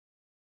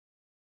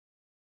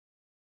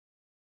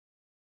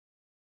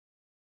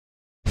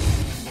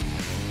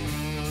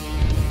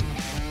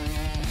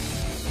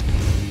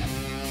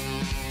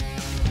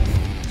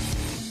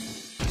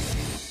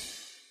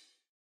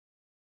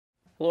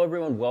Hello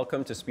everyone,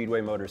 welcome to Speedway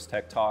Motors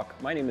Tech Talk.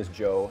 My name is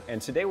Joe,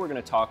 and today we're going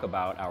to talk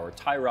about our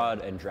tie rod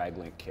and drag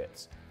link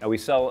kits. Now we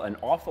sell an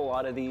awful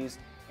lot of these,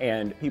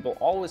 and people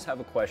always have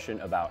a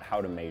question about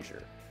how to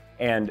measure.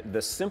 And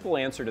the simple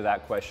answer to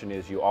that question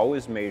is you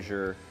always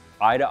measure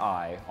eye to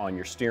eye on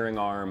your steering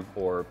arm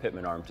or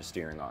pitman arm to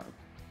steering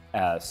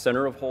arm.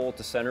 Center of hole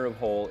to center of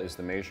hole is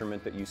the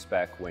measurement that you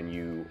spec when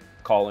you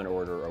call an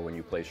order or when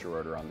you place your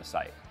order on the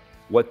site.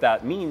 What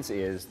that means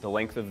is the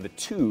length of the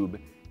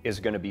tube is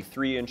going to be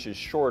 3 inches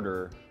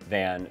shorter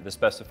than the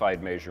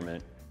specified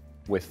measurement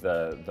with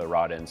the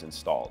rod ends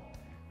installed.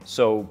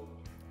 So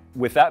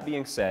with that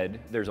being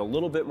said, there's a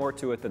little bit more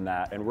to it than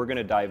that, and we're going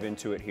to dive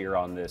into it here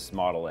on this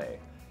Model A.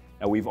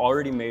 Now we've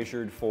already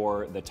measured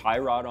for the tie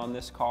rod on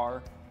this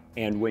car,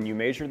 and when you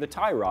measure the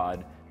tie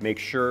rod, make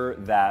sure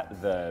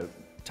that the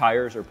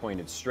tires are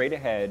pointed straight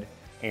ahead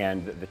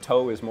and the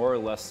toe is more or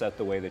less set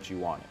the way that you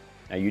want it.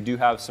 Now you do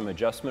have some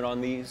adjustment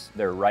on these.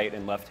 They're right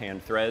and left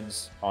hand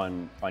threads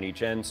on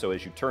each end, so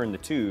as you turn the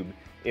tube,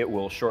 it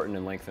will shorten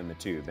and lengthen the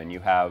tube, and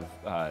you'll have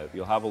a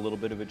little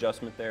bit of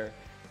adjustment there,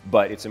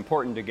 but it's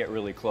important to get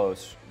really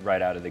close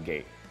right out of the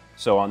gate.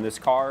 So on this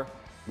car,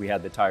 we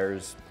had the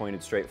tires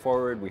pointed straight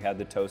forward, we had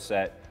the toe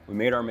set, we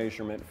made our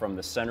measurement from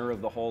the center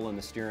of the hole in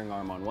the steering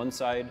arm on one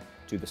side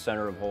to the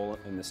center of hole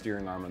in the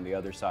steering arm on the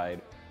other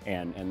side,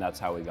 and that's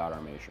how we got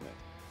our measurement.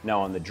 Now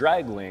on the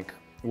drag link,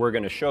 we're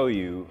going to show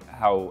you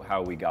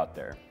how we got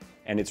there.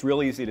 And it's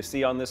real easy to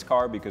see on this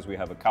car because we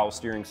have a cowl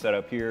steering set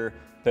up here.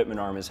 Pitman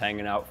arm is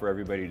hanging out for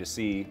everybody to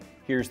see.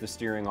 Here's the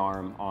steering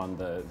arm on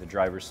the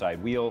driver's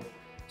side wheel.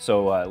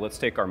 So let's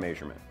take our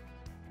measurement.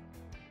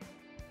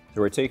 So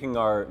we're taking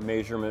our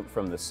measurement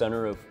from the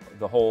center of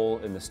the hole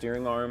in the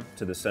steering arm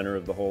to the center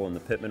of the hole in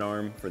the pitman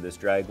arm for this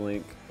drag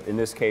link. In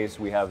this case,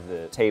 we have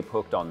the tape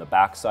hooked on the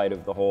back side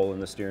of the hole in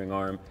the steering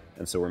arm,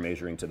 and so we're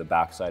measuring to the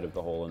back side of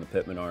the hole in the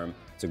pitman arm.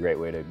 It's a great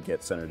way to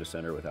get center to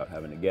center without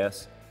having to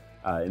guess.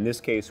 In this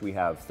case, we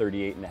have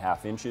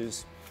 38.5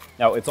 inches.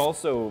 Now it's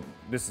also,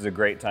 this is a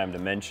great time to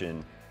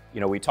mention,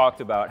 you know, we talked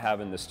about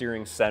having the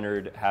steering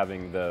centered,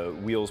 having the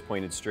wheels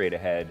pointed straight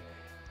ahead.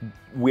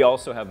 We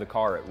also have the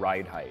car at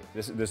ride height.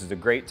 This is a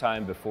great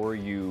time before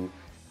you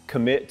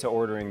commit to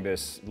ordering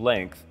this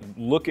length.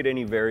 Look at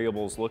any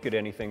variables, look at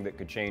anything that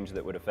could change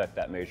that would affect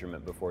that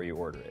measurement before you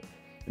order it.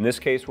 In this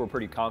case, we're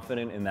pretty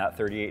confident in that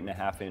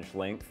 38.5 inch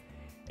length.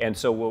 And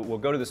so we'll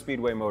go to the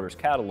Speedway Motors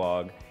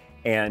catalog,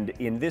 and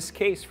in this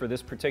case, for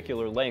this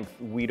particular length,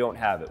 we don't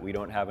have it. We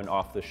don't have an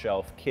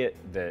off-the-shelf kit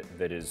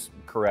that is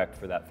correct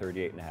for that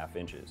 38.5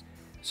 inches.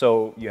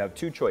 So you have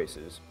two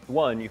choices.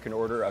 One, you can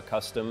order a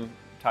custom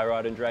tie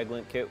rod and drag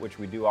link kit, which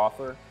we do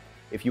offer.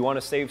 If you want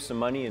to save some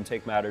money and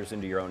take matters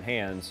into your own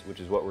hands, which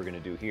is what we're going to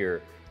do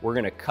here, we're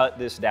going to cut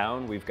this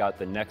down. We've got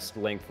the next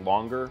length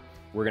longer.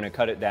 We're going to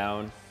cut it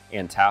down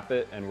and tap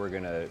it, and we're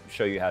going to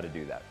show you how to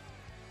do that.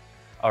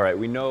 All right,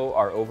 we know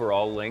our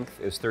overall length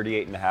is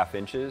 38.5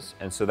 inches,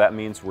 and so that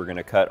means we're going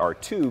to cut our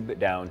tube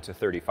down to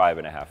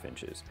 35.5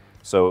 inches.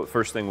 So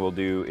first thing we'll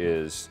do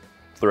is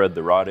thread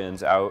the rod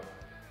ends out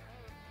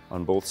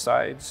on both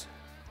sides.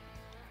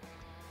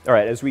 All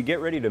right, as we get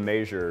ready to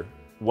measure,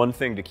 one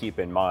thing to keep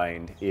in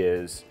mind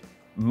is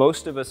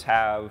most of us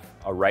have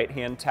a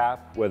right-hand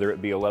tap, whether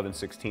it be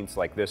 11/16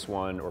 like this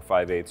one or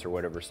 5/8 or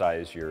whatever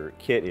size your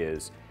kit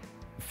is.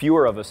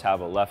 Fewer of us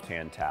have a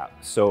left-hand tap.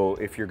 So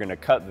if you're going to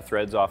cut the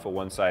threads off of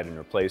one side and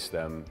replace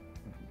them,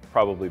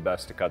 probably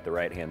best to cut the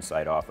right-hand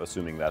side off,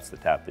 assuming that's the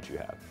tap that you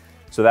have.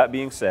 So that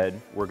being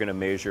said, we're going to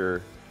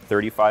measure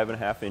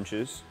 35.5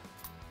 inches,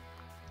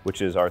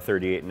 which is our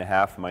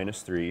 38.5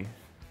 minus 3.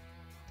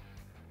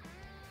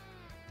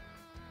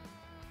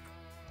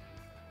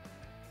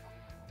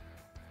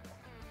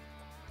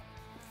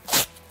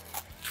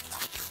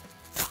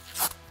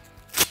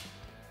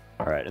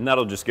 All right, and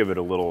that'll just give it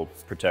a little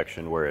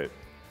protection where it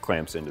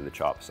clamps into the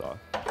chop saw.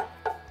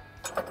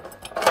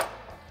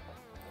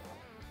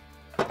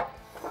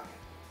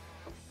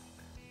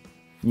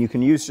 You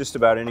can use just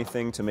about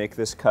anything to make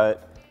this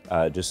cut,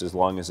 just as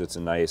long as it's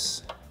a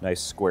nice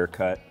square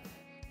cut.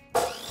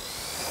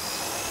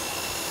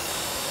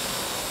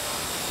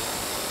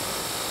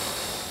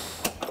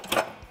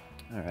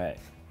 All right.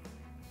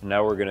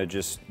 Now we're gonna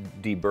just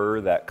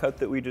deburr that cut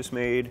that we just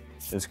made.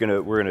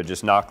 We're gonna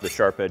just knock the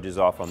sharp edges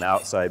off on the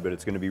outside, but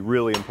it's gonna be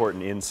really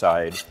important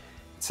inside,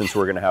 since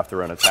we're gonna have to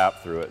run a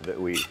tap through it, that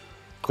we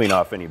clean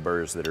off any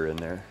burrs that are in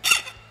there.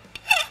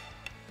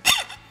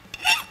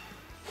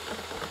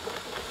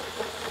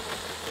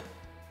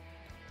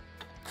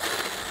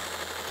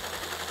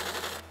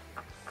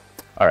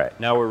 All right,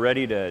 now we're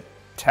ready to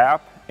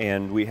tap,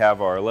 and we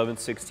have our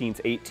 11/16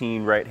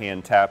 18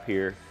 right-hand tap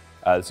here.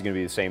 This is going to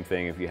be the same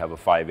thing if you have a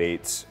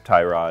 5/8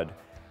 tie rod.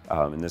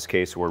 In this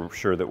case, we're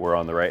sure that we're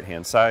on the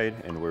right-hand side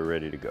and we're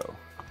ready to go.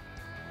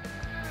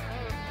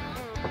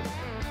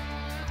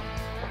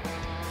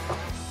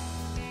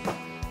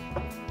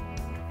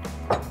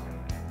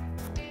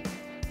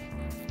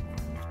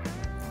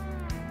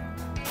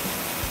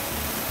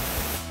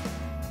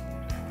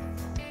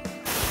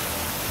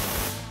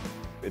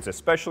 It's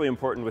especially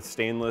important with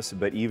stainless,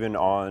 but even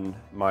on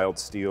mild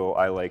steel,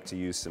 I like to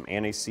use some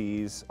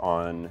anti-seize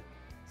on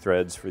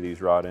threads for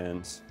these rod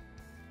ends.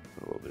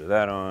 Put a little bit of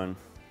that on.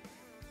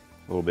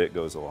 A little bit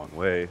goes a long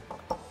way.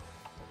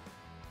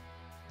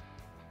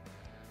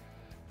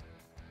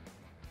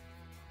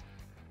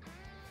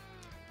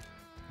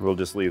 We'll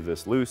just leave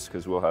this loose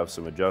because we'll have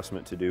some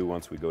adjustment to do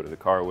once we go to the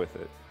car with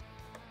it.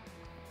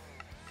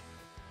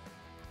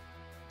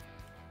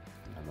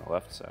 On the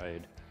left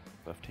side,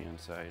 left-hand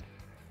side.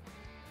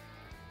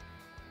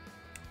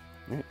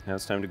 All right, now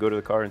it's time to go to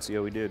the car and see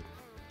how we did.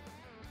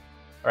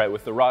 All right,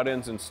 with the rod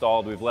ends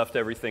installed, we've left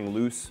everything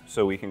loose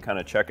so we can kind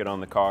of check it on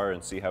the car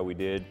and see how we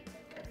did.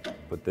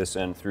 Put this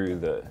end through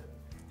the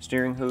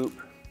steering hoop.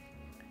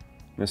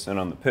 This end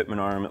on the pitman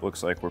arm, it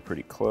looks like we're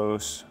pretty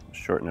close.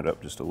 Shorten it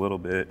up just a little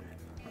bit.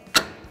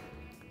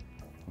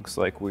 Looks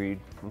like we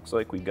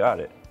got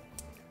it.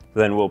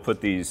 Then we'll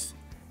put these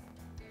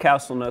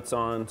castle nuts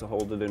on to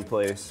hold it in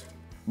place.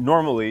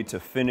 Normally, to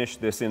finish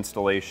this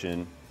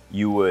installation,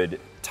 you would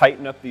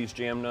tighten up these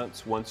jam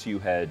nuts once you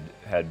had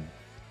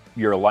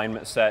your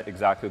alignment set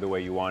exactly the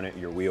way you want it,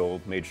 your wheel,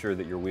 made sure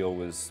that your wheel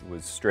was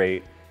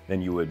straight.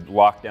 Then you would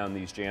lock down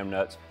these jam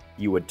nuts.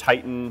 You would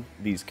tighten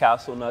these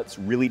castle nuts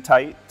really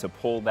tight to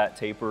pull that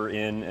taper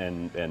in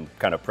and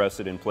kind of press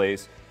it in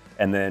place.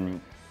 And then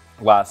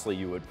lastly,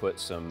 you would put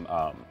some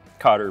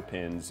cotter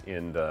pins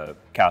in the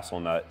castle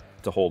nut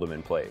to hold them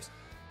in place.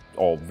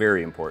 All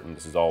very important.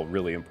 This is all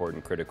really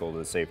important, critical to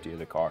the safety of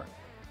the car.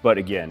 But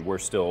again, we're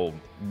still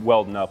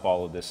welding up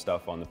all of this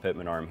stuff on the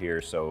pitman arm here,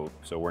 so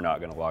we're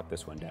not going to lock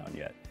this one down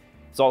yet.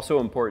 It's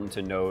also important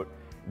to note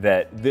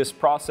that this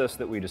process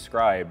that we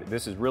described,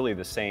 this is really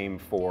the same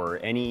for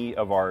any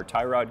of our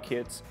tie rod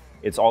kits.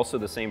 It's also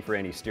the same for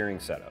any steering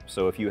setup.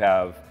 So if you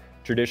have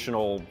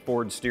traditional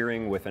Ford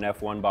steering with an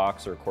F1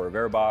 box or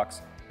Corvair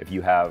box, if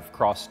you have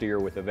cross steer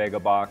with a Vega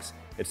box,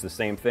 it's the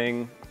same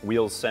thing.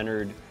 Wheels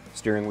centered,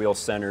 steering wheel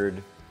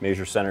centered,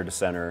 measure center to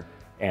center,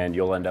 and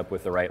you'll end up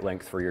with the right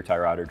length for your tie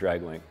rod or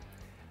drag link.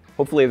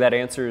 Hopefully that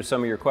answers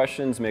some of your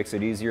questions, makes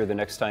it easier the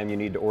next time you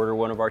need to order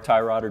one of our tie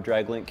rod or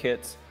drag link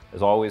kits.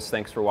 As always,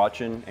 thanks for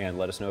watching, and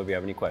let us know if you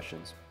have any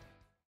questions.